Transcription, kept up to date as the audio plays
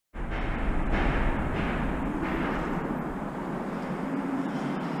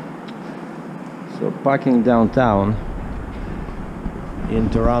So parking downtown in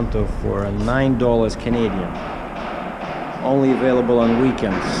Toronto for $9 Canadian. Only available on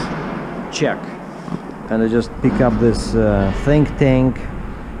weekends. Check. And I just pick up this Think Tank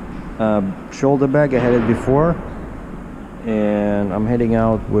shoulder bag. I had it before, and I'm heading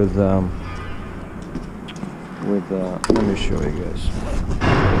out with let me show you guys,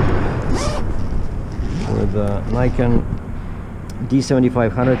 with Nikon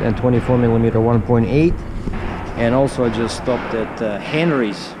D7500 and 24mm 1.8. And also I just stopped at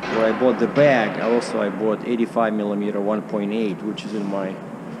Henry's, where I bought the bag. I bought 85mm 1.8, which is in my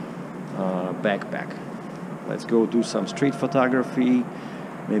backpack. Let's go do some street photography.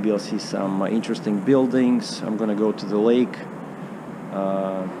 Maybe I'll see some interesting buildings. I'm gonna go to the lake,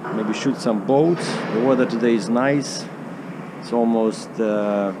 maybe shoot some boats. The weather today is nice. It's almost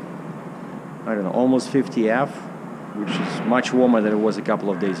I don't know, almost 50 F, which is much warmer than it was a couple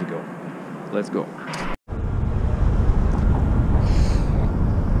of days ago. Let's go.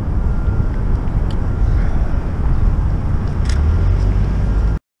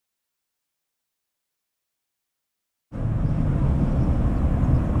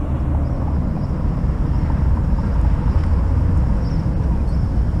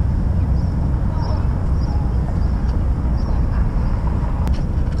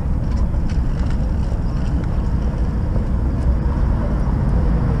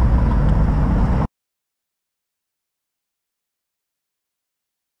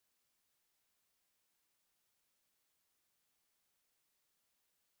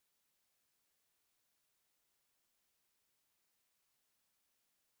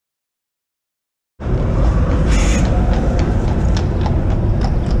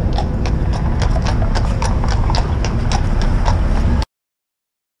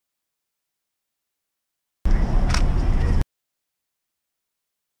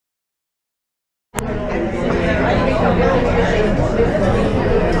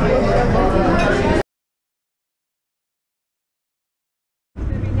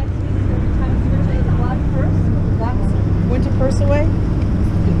 Away.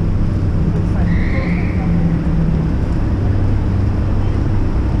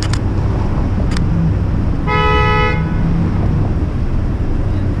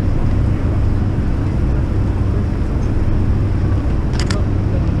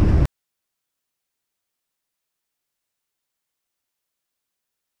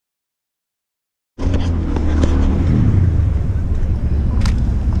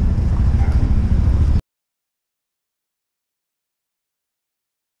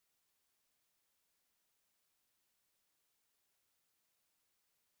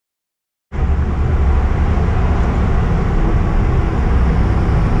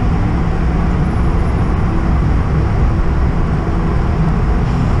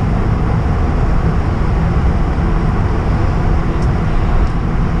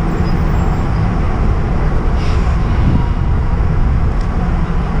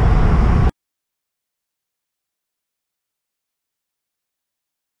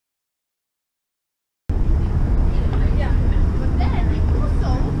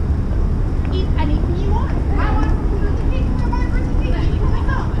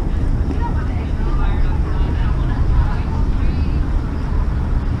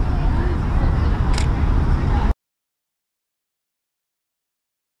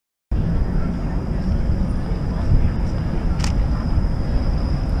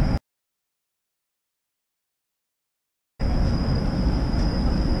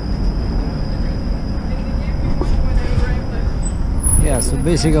 So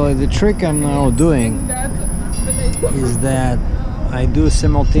basically the trick I'm now doing is that I do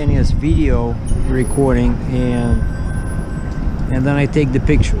simultaneous video recording and then I take the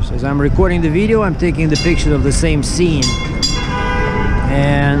pictures. As I'm recording the video, I'm taking the picture of the same scene,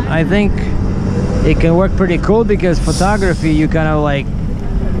 and I think it can work pretty cool because photography, you kind of like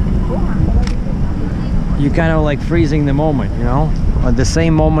freezing the moment, you know, at the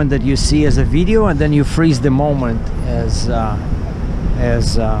same moment that you see as a video, and then you freeze the moment as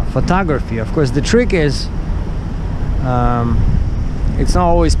photography. Of course, the trick is it's not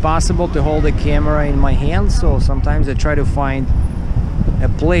always possible to hold a camera in my hand, so sometimes I try to find a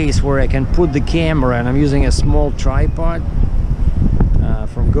place where I can put the camera, and I'm using a small tripod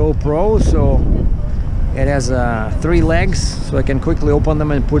from GoPro, so it has 3 legs, so I can quickly open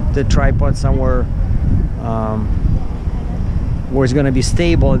them and put the tripod somewhere where it's going to be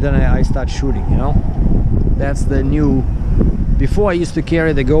stable, and then I start shooting, you know. That's the new. Before I used to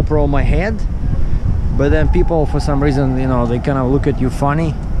carry the GoPro on my head, but then people, for some reason, you know, they kind of look at you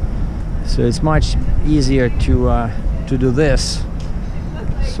funny, so it's much easier to do this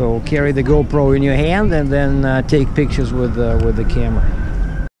So carry the GoPro in your hand and then take pictures with the camera.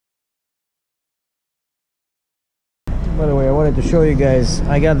 By the way, I wanted to show you guys,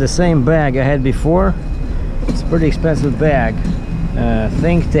 I got the same bag I had before. It's a pretty expensive bag,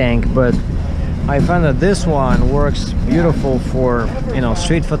 Think Tank, but I found that this one works beautiful for, you know,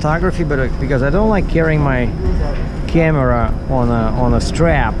 street photography, but because I don't like carrying my camera on a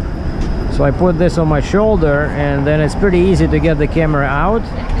strap, so I put this on my shoulder, and then it's pretty easy to get the camera out,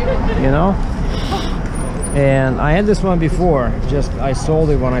 you know. And I had this one before, just I sold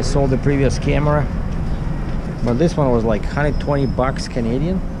it when I sold the previous camera, but this one was like 120 bucks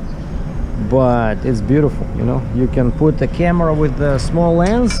Canadian. But it's beautiful, you know. You can put the camera with the small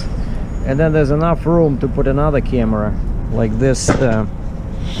lens, and then there's enough room to put another camera like this. Let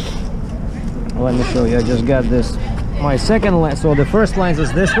me show you. I just got this, my second lens. So the first lens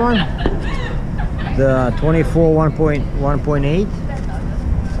is this one, the 24 1.8,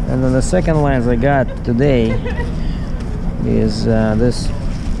 and then the second lens I got today is this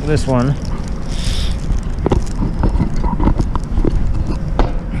one,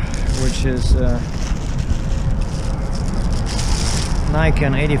 which is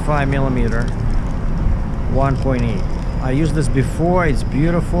Nikon 85mm 1.8. I used this before. It's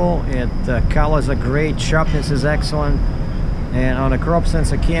beautiful. It colors are great. Sharpness is excellent. And on a crop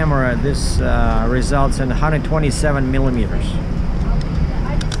sensor camera, this results in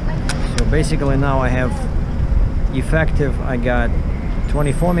 127mm. So basically now I have effective. I got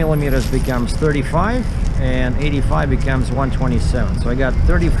 24mm becomes 35, and 85 becomes 127. So I got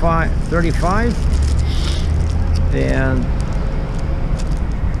 35 and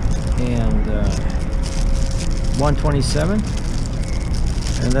 127,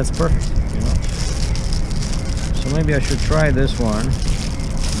 and that's perfect, you know. So maybe I should try this one.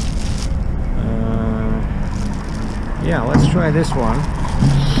 Yeah, let's try this one.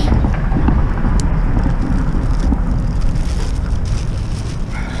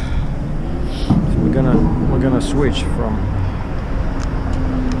 So we're gonna switch from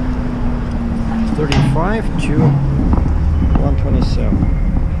 35 to 127.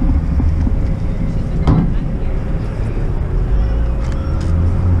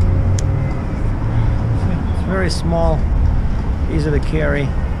 Very small, easy to carry,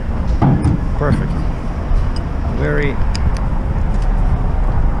 perfect, very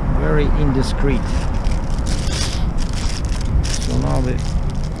indiscreet. So now the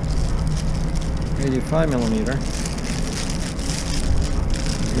 85mm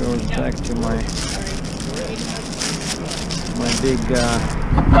goes back to my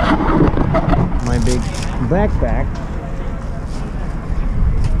big backpack.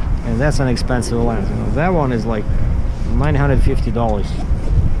 And that's an expensive lens. You know, that one is like $950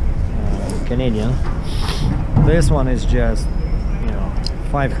 Canadian. This one is just, you know,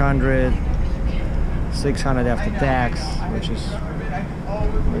 500, 600 after tax, which is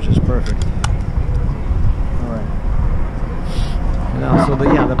perfect. All right. Now, so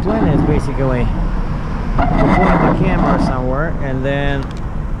the plan is basically to point the camera somewhere, and then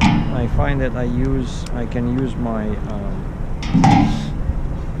I find that I can use my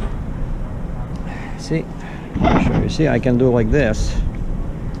see, let me show you. See, I can do like this.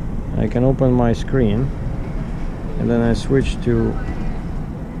 I can open my screen, and then I switch to,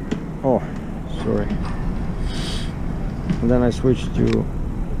 oh, sorry. And then I switch to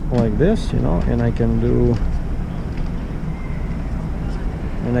like this, you know, and I can do,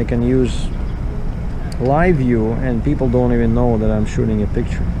 and I can use live view, and people don't even know that I'm shooting a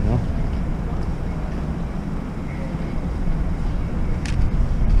picture, you know.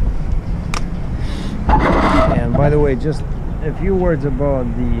 By the way, just a few words about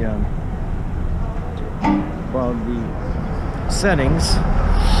the settings.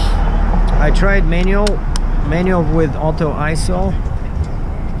 I tried manual with auto ISO,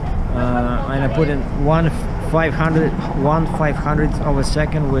 and I put in 1/500th of a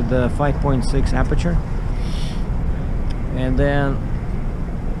second with the 5.6 aperture, and then,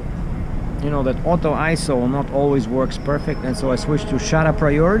 you know, that auto ISO not always works perfect, and so I switched to shutter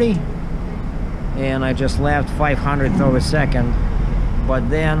priority, and I just left 500th of a second. But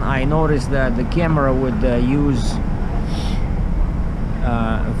then I noticed that the camera would use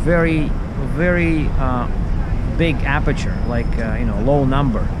very big aperture, like you know, low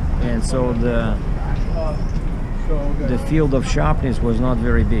number, and so the field of sharpness was not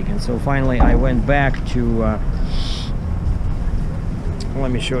very big. And so finally I went back to let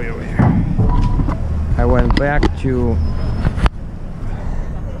me show you here. I went back to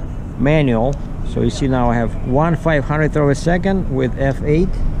manual. So you see now I have 1/500th of a second with f8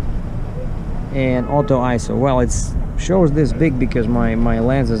 and auto ISO. Well, it's shows this big because my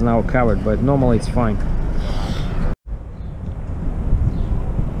lens is now covered, but normally it's fine.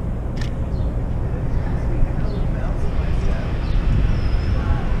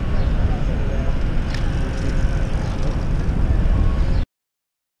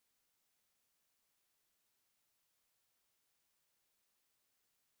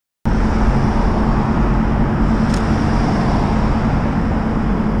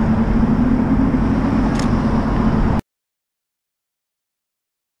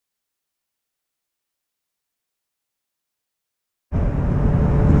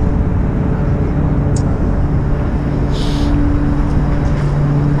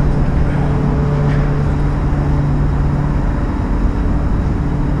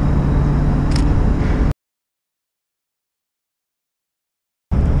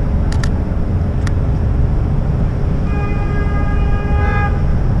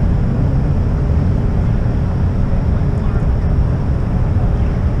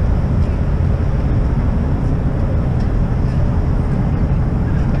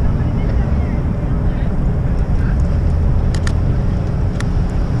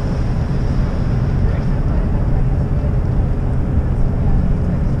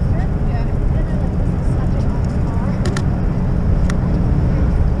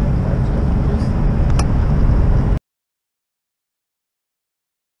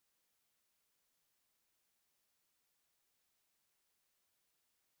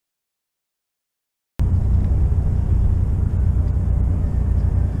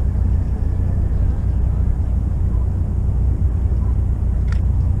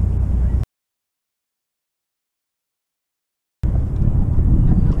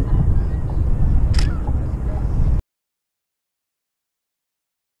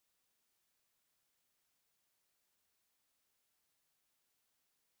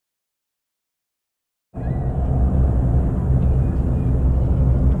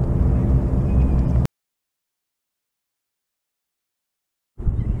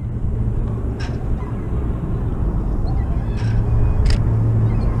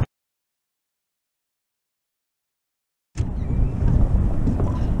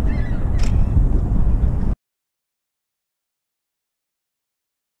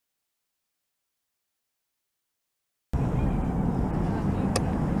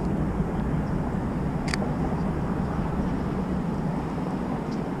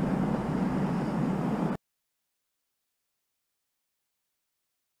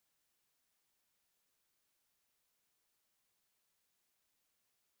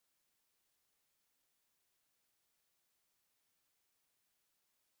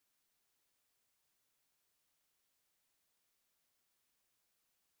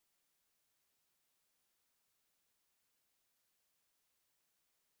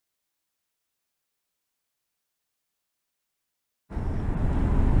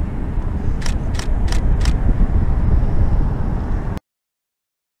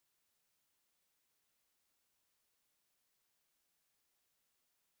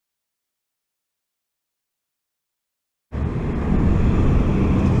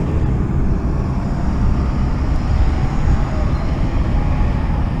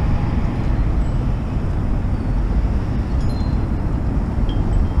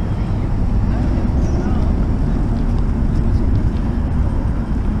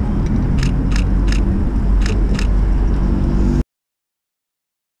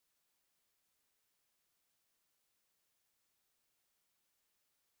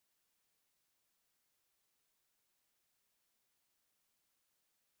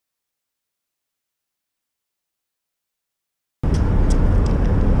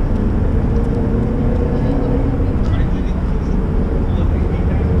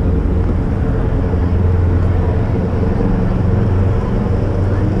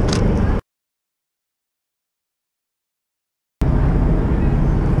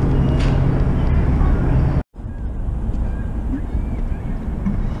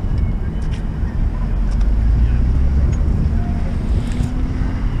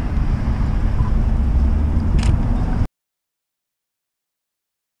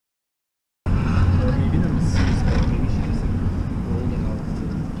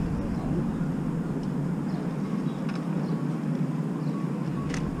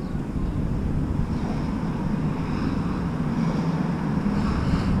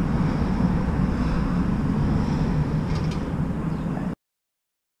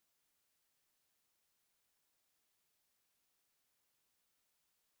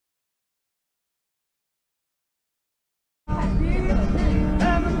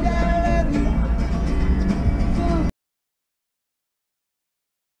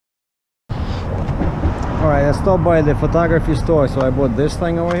 Alright, I stopped by the photography store, so I bought this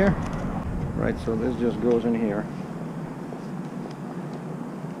thing over here. Right, so this just goes in here.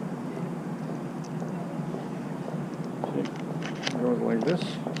 See, it goes like this.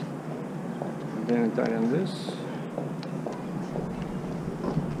 Then tighten this.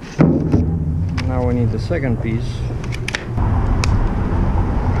 Now we need the second piece.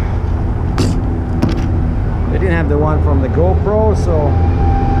 They didn't have the one from the GoPro, so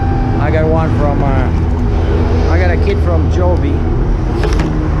I got one from I got a kit from Joby,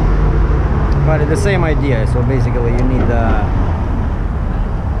 but it's the same idea. So basically you need a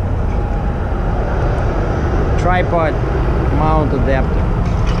tripod mount adapter.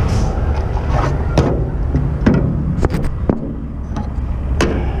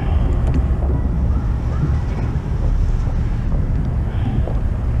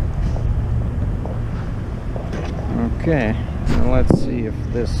 Okay, now let's see if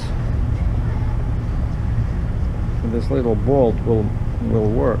this little bolt will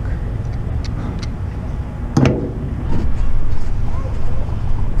work.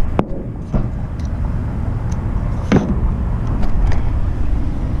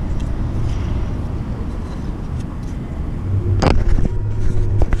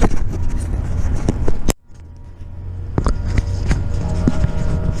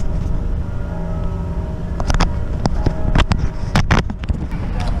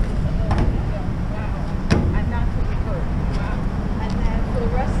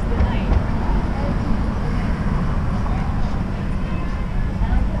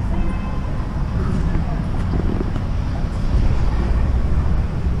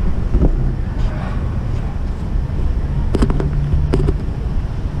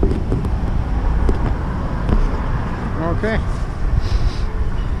 Okay,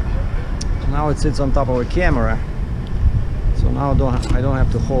 so now it sits on top of a camera, so now I don't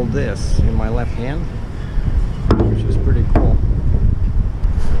have to hold this in my left hand, which is pretty cool.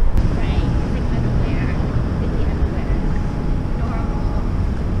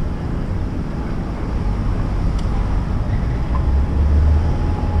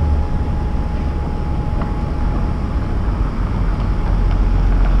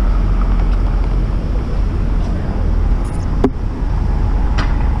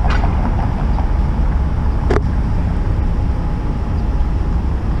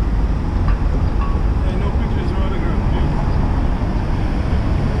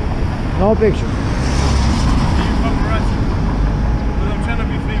 No picture. Paparazzi. But I'm trying to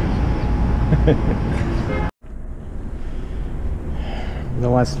be famous. The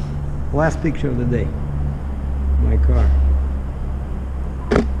last picture of the day. My car.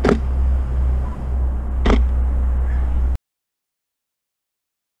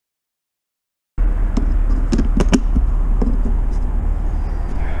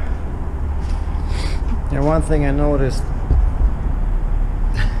 And one thing I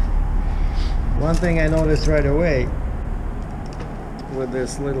noticed right away with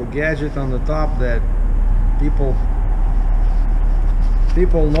this little gadget on the top, that people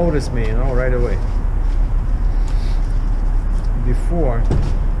notice me, you know, right away. Before,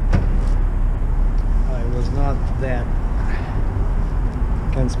 I was not that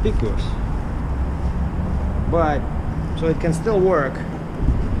conspicuous, but so it can still work.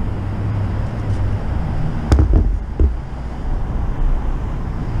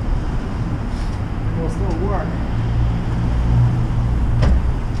 Work.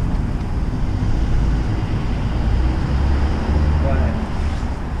 But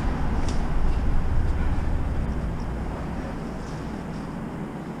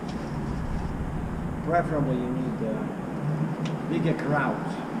preferably you need bigger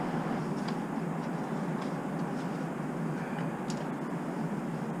crowds.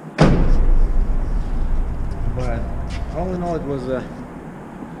 But all in all, it was a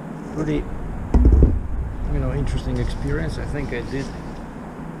pretty, you know, interesting experience. I think I did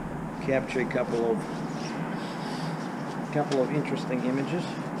capture a couple of interesting images.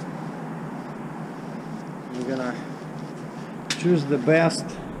 I'm gonna choose the best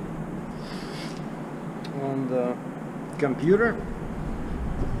on the computer,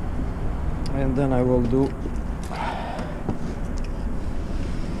 and then I will do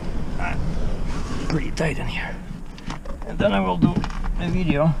pretty tight in here, and then I will do a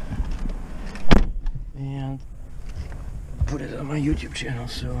video and put it on my YouTube channel.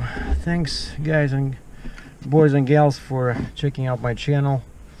 So thanks guys and boys and gals for checking out my channel.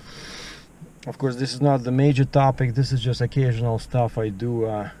 Of course, this is not the major topic, this is just occasional stuff I do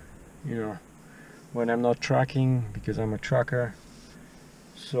you know, when I'm not trucking, because I'm a trucker.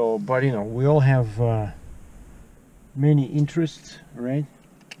 So, but you know, we all have many interests, right?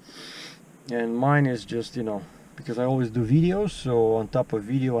 And mine is just, you know, because I always do videos, so on top of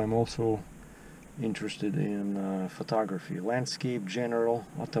video I'm also interested in photography, landscape, general,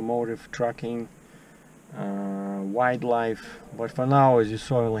 automotive, trucking, wildlife. But for now, as you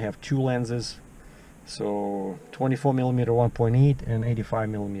saw, I only have 2 lenses, so 24mm 1.8 and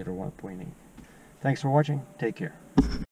 85mm 1.8. Thanks for watching. Take care.